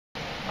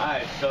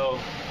Alright, so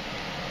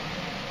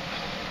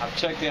I've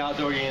checked the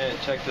outdoor unit,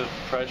 checked the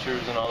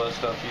pressures and all that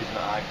stuff using the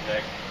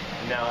iConnect,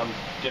 and now I'm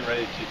getting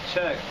ready to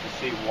check to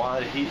see why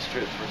the heat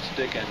strips were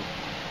sticking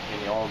in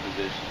the on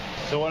position.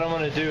 So what I'm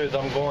going to do is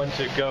I'm going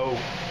to go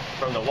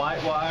from the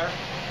white wire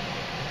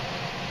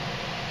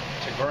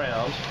to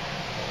ground.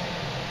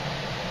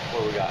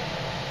 What we got?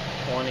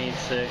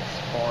 26.7.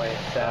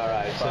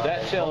 Alright, so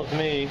that tells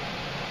me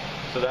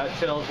that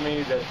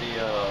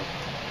the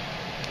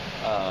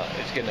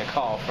it's getting a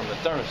call from the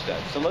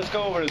thermostat. So let's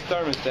go over to the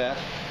thermostat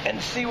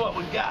and see what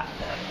we got.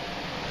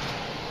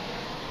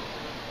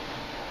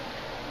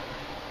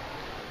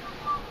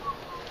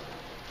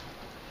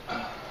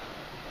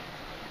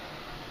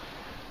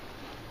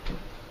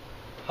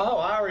 Oh,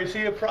 I already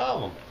see a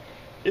problem.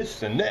 It's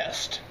the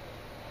Nest.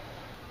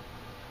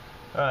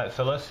 Alright,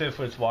 so let's see if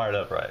it's wired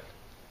up right.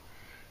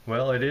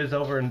 Well, it is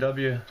over in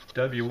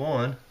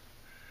W1.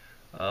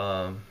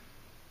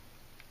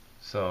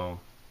 So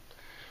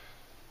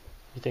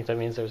You think that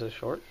means there's a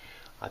short?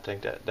 I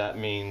think that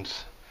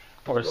means,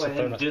 Or go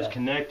ahead and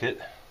disconnect it.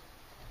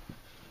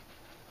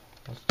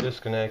 Let's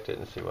disconnect it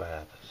and see what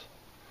happens.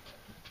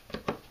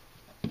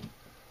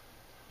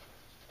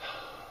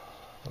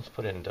 Let's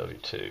put it in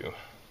W2.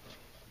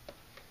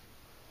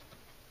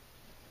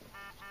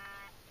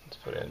 Let's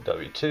put it in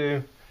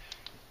W2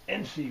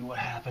 and see what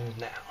happens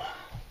now.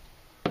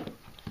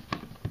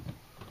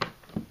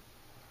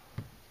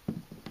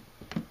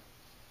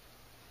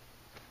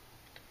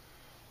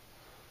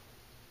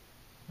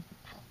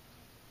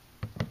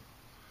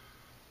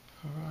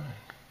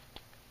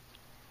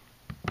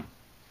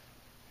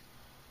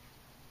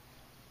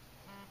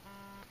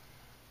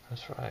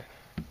 That's right.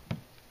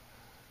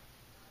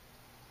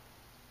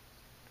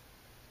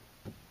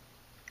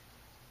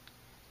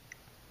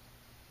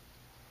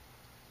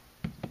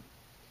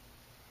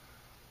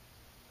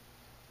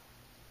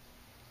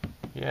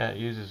 Yeah, it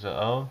uses a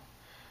O.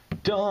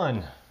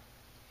 Done.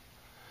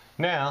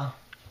 Now,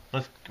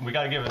 we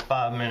gotta give it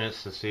 5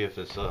 minutes to see if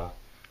it's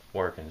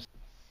working.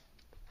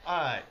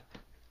 Alright.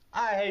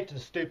 I hate the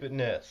stupid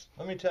Nest.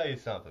 Let me tell you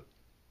something.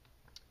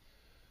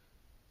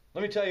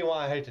 Let me tell you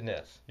why I hate the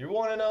Nest. You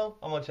want to know?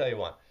 I'm going to tell you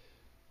why.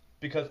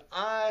 Because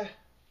I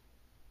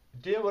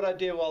did what I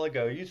did a while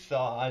ago. You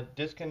saw I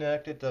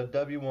disconnected the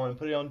W1,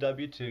 put it on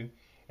W2,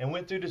 and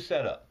went through the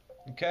setup.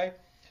 Okay?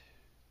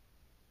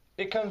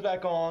 It comes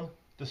back on.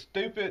 The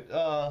stupid,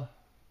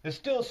 it's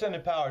still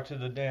sending power to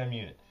the damn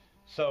unit.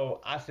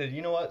 So I said,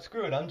 you know what?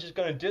 Screw it. I'm just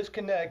going to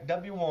disconnect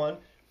W1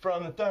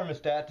 from the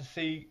thermostat to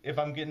see if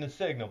I'm getting the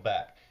signal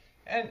back.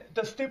 And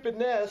the stupid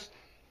Nest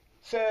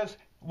says,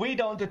 we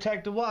don't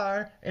detect the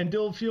wire, and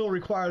dual fuel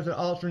requires an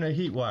alternate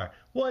heat wire.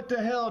 What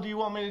the hell do you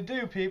want me to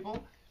do,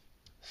 people?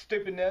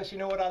 Stupid Nest, you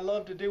know what I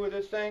love to do with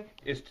this thing?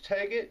 Is to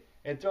take it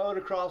and throw it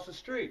across the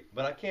street.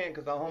 But I can't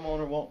because the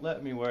homeowner won't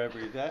let me wherever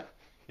he's at.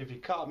 If he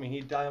caught me,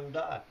 he'd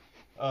die.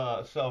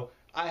 So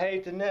I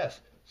hate the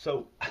Nest.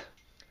 So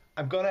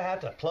I'm going to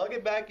have to plug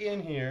it back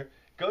in here,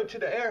 go to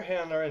the air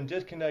handler, and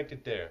disconnect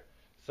it there.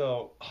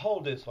 So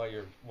hold this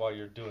while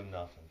you're doing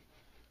nothing.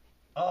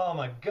 Oh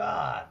my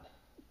God.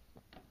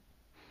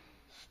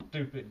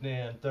 Stupid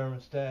damn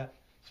thermostat.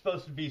 It's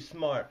supposed to be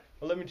smart.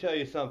 Well, let me tell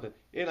you something.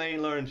 It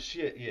ain't learned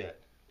shit yet.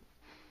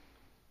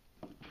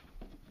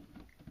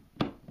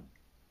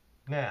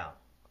 Now,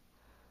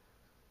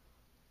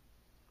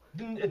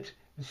 it's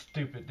a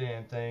stupid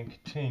damn thing.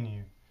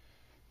 Continue.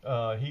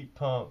 Heat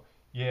pump.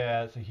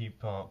 Yeah, it's a heat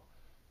pump.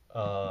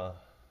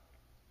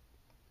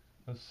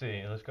 Let's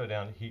see. Let's go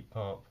down to heat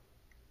pump.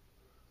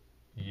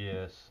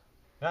 Yes.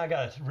 Now I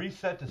gotta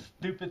reset the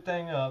stupid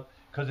thing up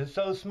because it's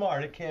so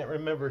smart it can't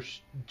remember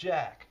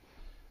jack.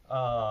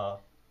 Damn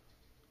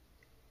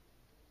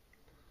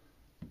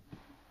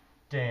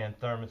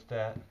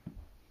thermostat.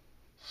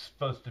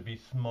 Supposed to be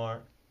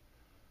smart.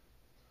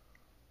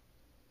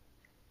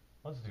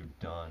 Let's do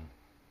done.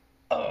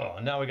 Oh,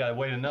 now we gotta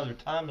wait another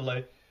time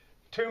delay.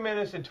 2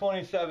 minutes and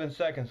 27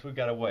 seconds we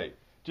gotta wait.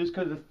 Just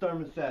because the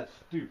thermostat's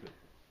stupid.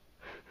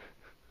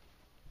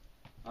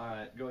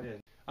 Alright, go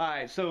ahead.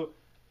 Alright, so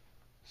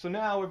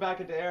now we're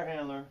back at the air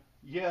handler.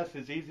 Yes,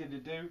 it's easy to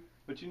do,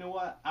 but you know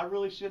what? I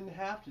really shouldn't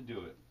have to do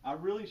it. I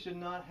really should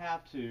not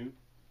have to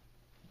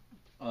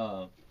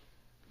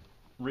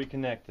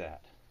reconnect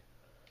that.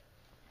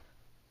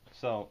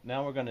 So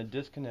now we're going to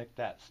disconnect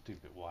that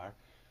stupid wire.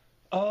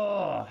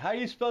 Oh, how are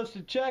you supposed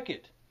to check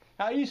it?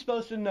 How are you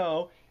supposed to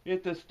know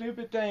if the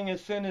stupid thing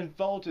is sending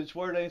voltage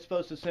where it ain't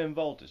supposed to send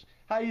voltage?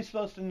 How are you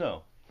supposed to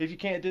know if you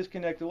can't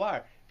disconnect the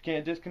wire? If you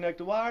can't disconnect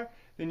the wire,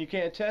 then you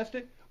can't test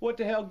it. What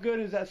the hell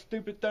good is that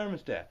stupid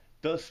thermostat?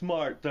 The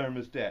smart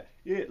thermostat.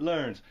 It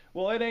learns.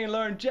 Well, it ain't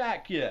learned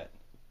jack yet.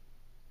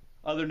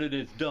 Other than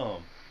it's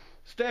dumb.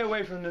 Stay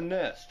away from the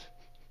Nest.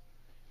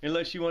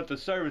 Unless you want the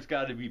service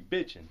guy to be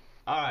bitching.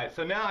 Alright,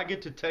 so now I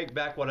get to take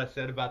back what I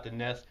said about the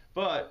Nest,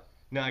 but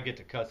now I get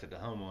to cuss at the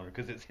homeowner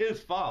because it's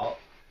his fault.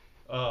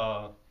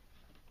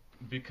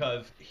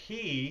 Because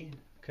he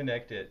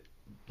connected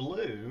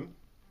blue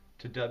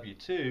to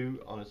W2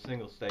 on a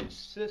single stage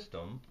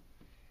system,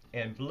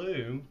 and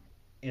blue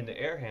in the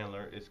air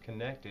handler is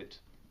connected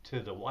to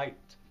the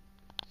white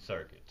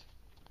circuit,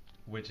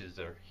 which is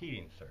their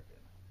heating circuit.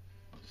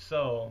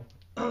 So,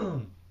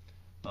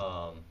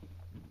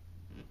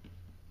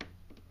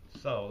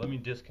 so let me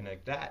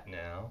disconnect that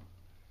now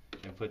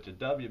and put the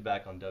W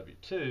back on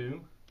W2.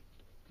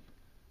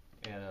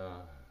 And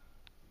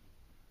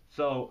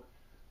so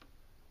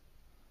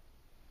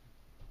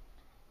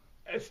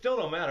it still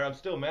don't matter. I'm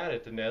still mad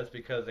at the Nest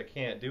because I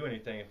can't do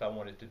anything if I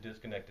wanted to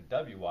disconnect the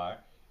W wire.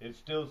 It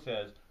still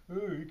says,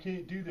 oh, you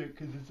can't do that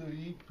because it's a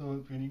heat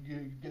pump and you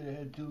gotta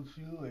have dual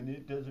fuel and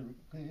it doesn't,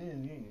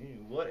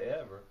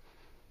 whatever.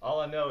 All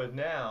I know is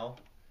now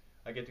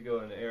I get to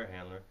go in the air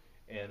handler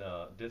and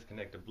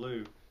disconnect the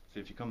blue. So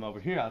if you come over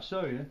here, I'll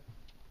show you.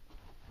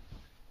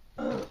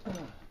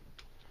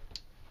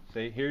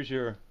 See, here's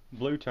your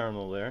blue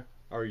terminal there,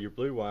 or your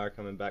blue wire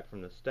coming back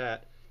from the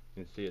stat.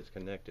 You can see it's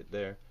connected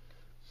there.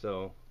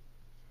 So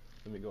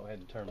let me go ahead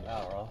and turn the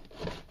power off.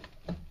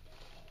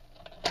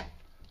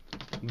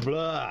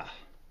 Blah.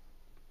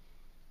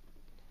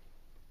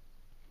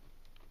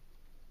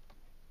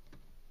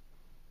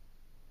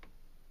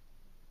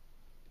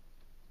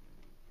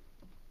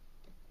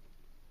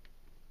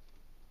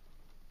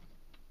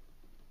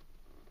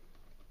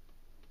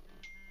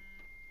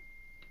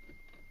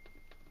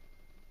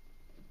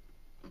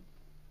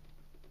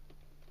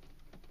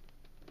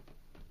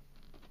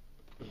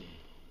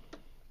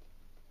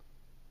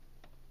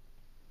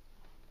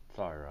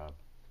 Sorry, Rob.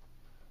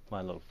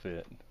 My little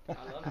fit. I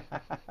love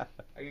it.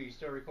 Are you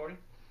still recording?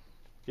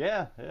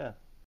 Yeah, yeah.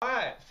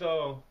 Alright,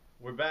 so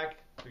we're back.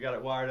 We got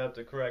it wired up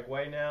the correct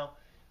way now.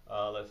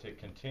 Let's hit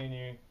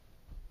continue.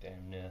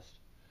 Damn Nest.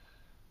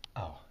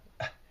 Oh.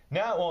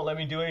 Now it won't let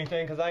me do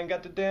anything because I ain't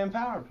got the damn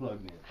power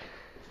plugged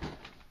in.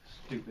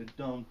 Stupid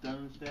dumb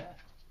thermostat.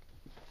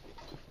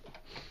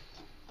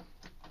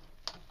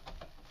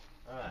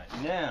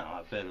 Alright, now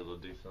I bet it'll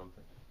do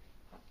something.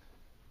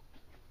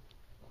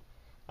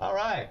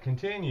 Alright,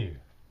 continue.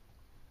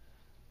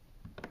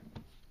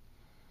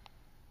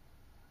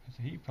 It's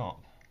a heat pump.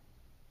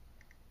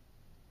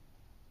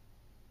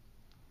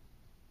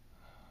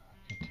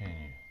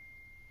 Continue.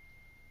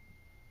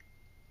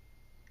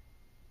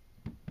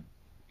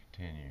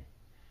 Continue.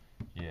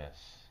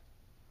 Yes.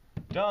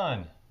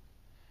 Done.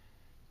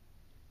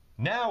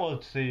 Now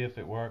we'll see if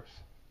it works.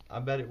 I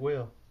bet it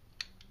will.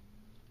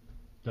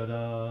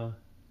 Ta-da.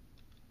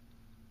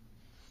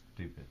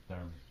 Stupid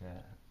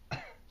thermostat.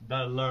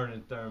 The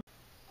learning thermostat.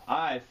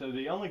 Alright, so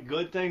the only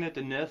good thing that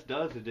the Nest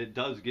does is it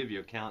does give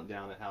you a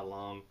countdown of how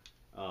long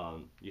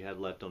you have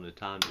left on the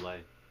time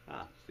delay.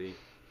 Ah, see?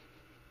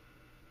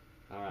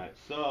 Alright,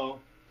 so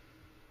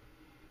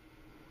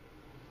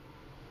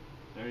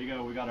there you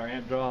go, we got our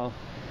amp draw.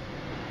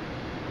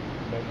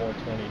 No more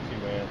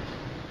 22 amps.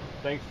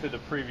 Thanks to the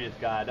previous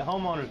guy. The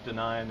homeowner's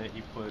denying that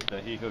he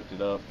hooked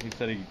it up. He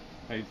said he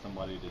paid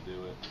somebody to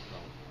do it.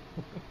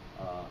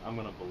 So I'm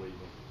gonna believe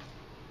him.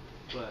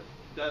 But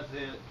that's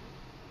it.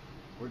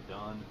 We're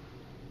done.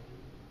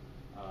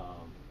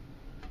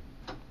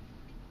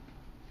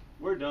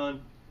 We're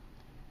done.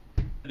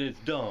 It is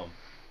dumb.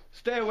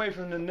 Stay away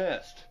from the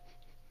Nest.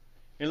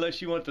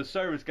 Unless you want the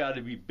service guy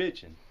to be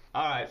bitching.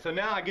 Alright, so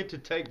now I get to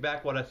take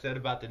back what I said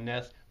about the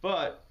Nest,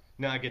 but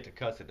now I get to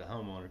cuss at the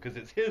homeowner because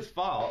it's his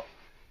fault.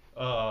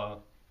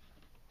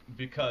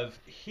 Because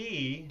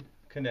he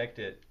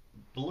connected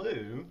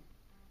blue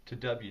to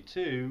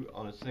W2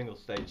 on a single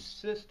stage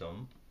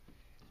system,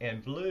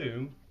 and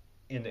blue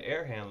in the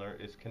air handler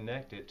is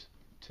connected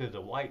to the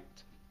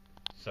white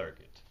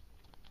circuit,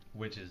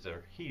 which is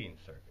their heating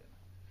circuit.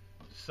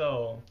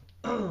 So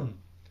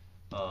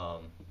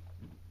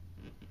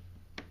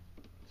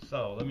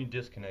so let me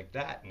disconnect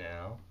that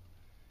now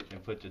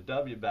and put the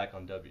W back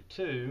on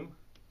W2.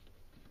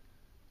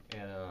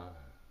 And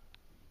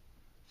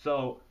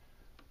so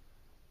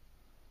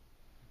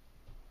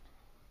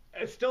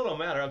it still don't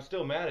matter. I'm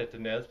still mad at the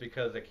Nest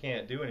because I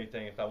can't do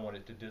anything if I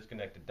wanted to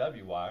disconnect the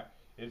W wire.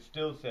 It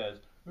still says,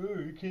 oh,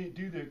 you can't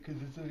do that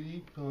because it's a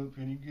heat pump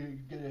and you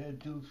gotta have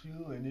dual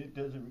fuel and it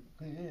doesn't,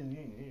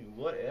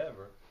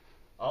 whatever.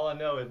 All I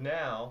know is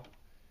now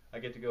I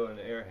get to go in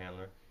the air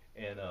handler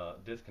and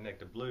disconnect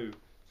the blue.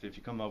 So if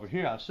you come over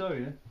here, I'll show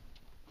you.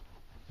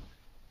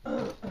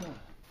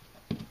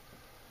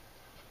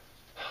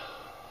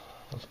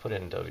 Let's put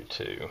in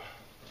W2.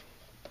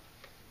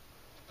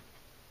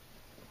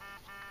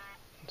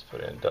 Let's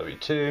put in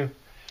W2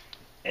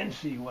 and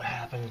see what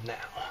happens now.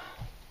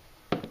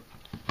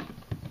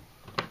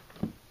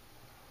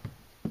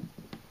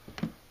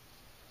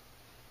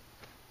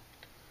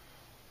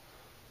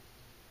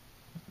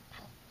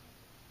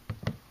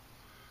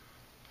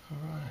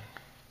 Alright.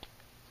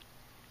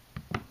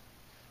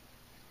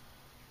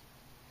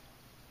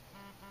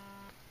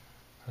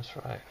 That's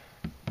right.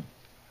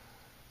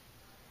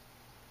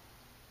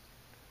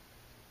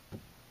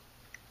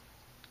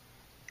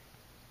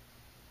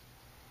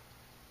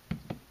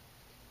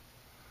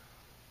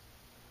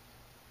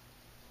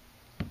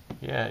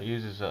 Yeah, it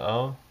uses the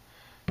O.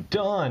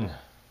 Done.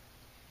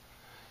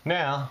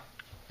 Now,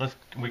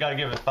 we gotta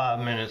give it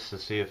 5 minutes to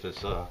see if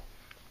it's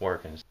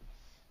working.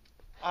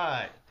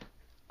 Alright.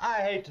 I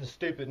I hate the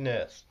stupid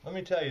Nest. Let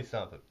me tell you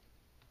something.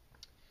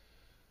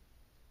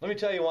 Let me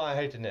tell you why I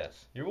hate the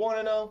Nest. You want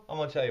to know? I'm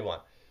going to tell you why.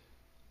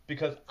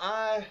 Because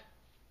I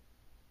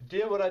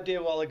did what I did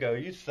a while ago.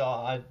 You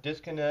saw I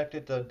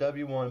disconnected the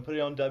W1, put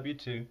it on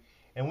W2,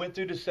 and went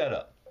through the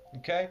setup.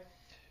 Okay?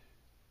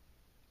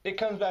 It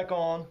comes back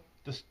on.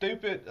 The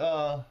stupid,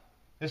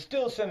 it's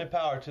still sending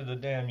power to the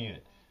damn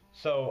unit.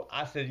 So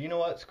I said, you know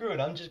what? Screw it.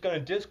 I'm just going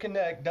to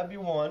disconnect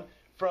W1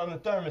 from the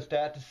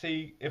thermostat to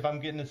see if I'm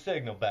getting the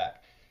signal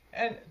back.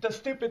 And the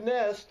stupid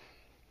Nest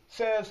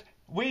says,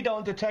 we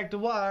don't detect the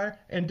wire,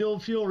 and dual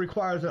fuel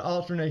requires an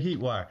alternate heat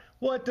wire.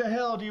 What the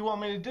hell do you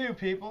want me to do,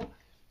 people?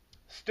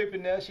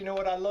 Stupid Nest, you know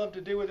what I love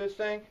to do with this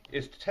thing?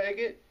 Is to take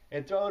it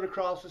and throw it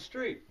across the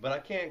street. But I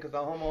can't because the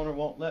homeowner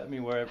won't let me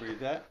wherever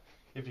he's at.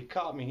 If he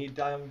caught me, he'd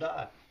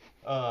die.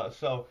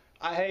 So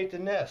I hate the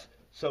Nest.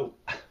 So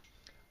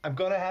I'm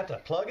going to have to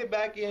plug it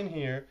back in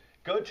here,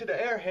 go to the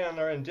air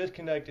handler, and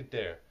disconnect it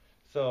there.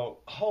 So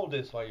hold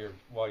this while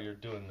you're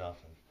doing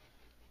nothing.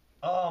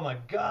 Oh my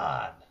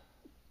God.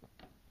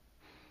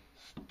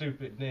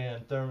 Stupid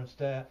damn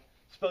thermostat.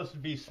 It's supposed to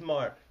be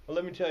smart. Well,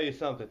 let me tell you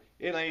something.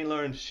 It ain't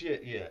learned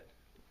shit yet.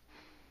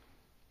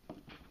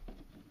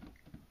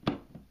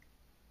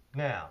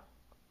 Now,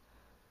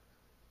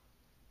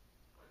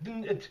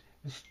 it's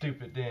a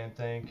stupid damn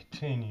thing.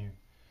 Continue.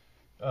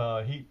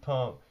 Heat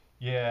pump.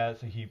 Yeah,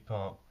 it's a heat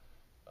pump.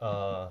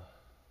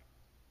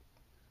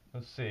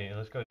 Let's see.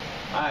 Let's go.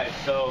 Alright,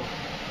 so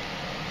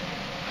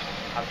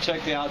I've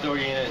checked the outdoor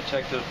unit,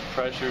 checked the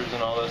pressures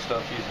and all that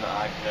stuff using the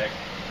iConnect.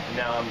 And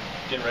now I'm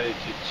getting ready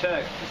to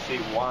check to see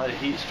why the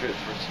heat strips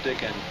were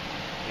sticking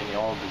in the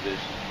on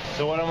position.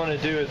 So what I'm going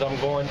to do is I'm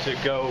going to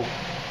go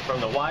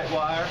from the white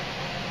wire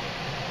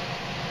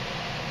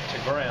to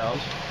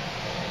ground.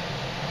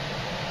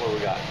 What do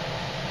we got?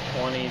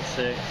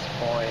 26.7.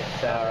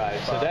 Alright,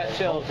 so that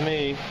tells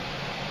me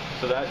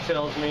that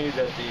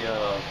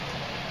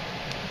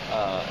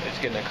it's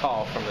getting a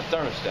call from the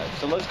thermostat.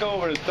 So let's go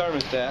over to the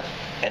thermostat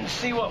and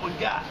see what we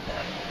got.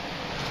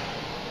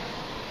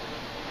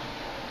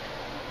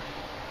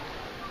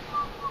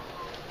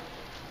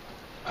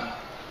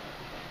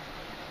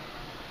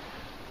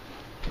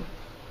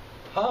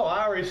 Oh,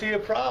 I already see a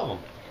problem.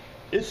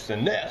 It's the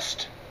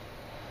Nest.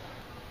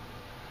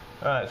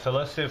 Alright, so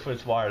let's see if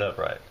it's wired up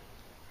right.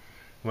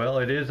 Well,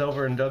 it is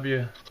over in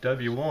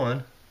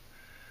W1.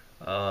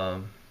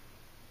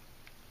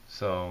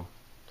 So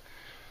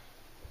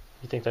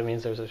You think that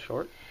means there's a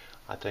short?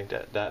 I think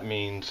that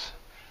means,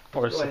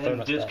 Or let's go ahead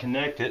and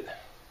disconnect it.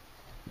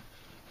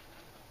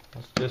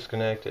 Let's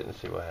disconnect it and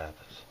see what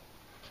happens.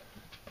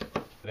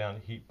 Down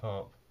the heat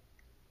pump.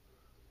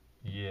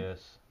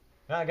 Yes.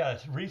 Now I gotta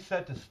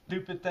reset the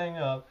stupid thing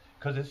up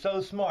because it's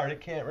so smart it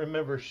can't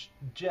remember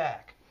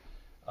jack.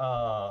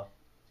 Damn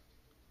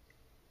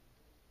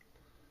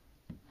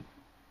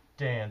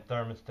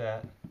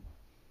thermostat.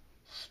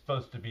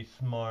 Supposed to be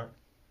smart.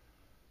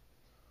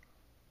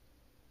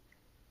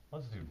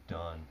 Let's do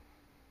done.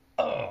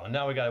 Oh,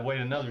 now we gotta wait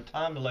another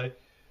time delay.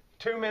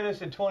 2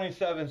 minutes and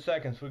 27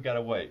 seconds we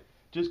gotta wait.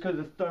 Just because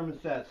this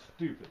thermostat's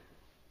stupid.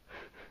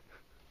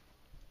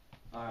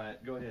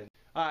 Alright, go ahead.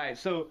 Alright,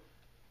 so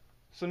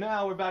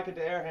now we're back at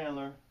the air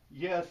handler.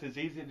 Yes, it's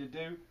easy to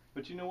do,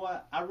 but you know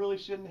what? I really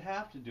shouldn't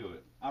have to do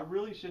it. I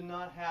really should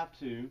not have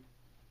to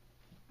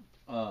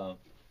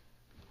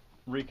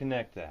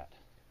reconnect that.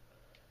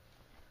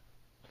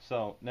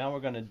 So now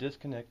we're going to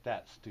disconnect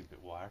that stupid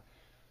wire.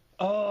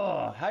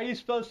 Oh, how are you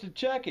supposed to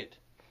check it?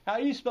 How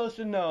are you supposed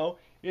to know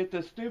if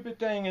the stupid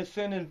thing is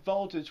sending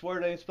voltage where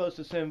it ain't supposed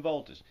to send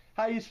voltage?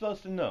 How are you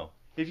supposed to know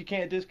if you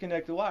can't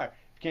disconnect the wire?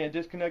 If you can't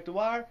disconnect the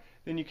wire,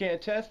 then you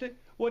can't test it?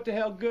 What the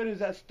hell good is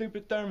that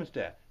stupid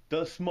thermostat?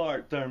 The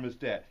smart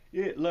thermostat.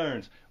 It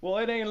learns. Well,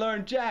 it ain't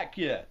learned jack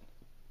yet.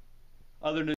 Other than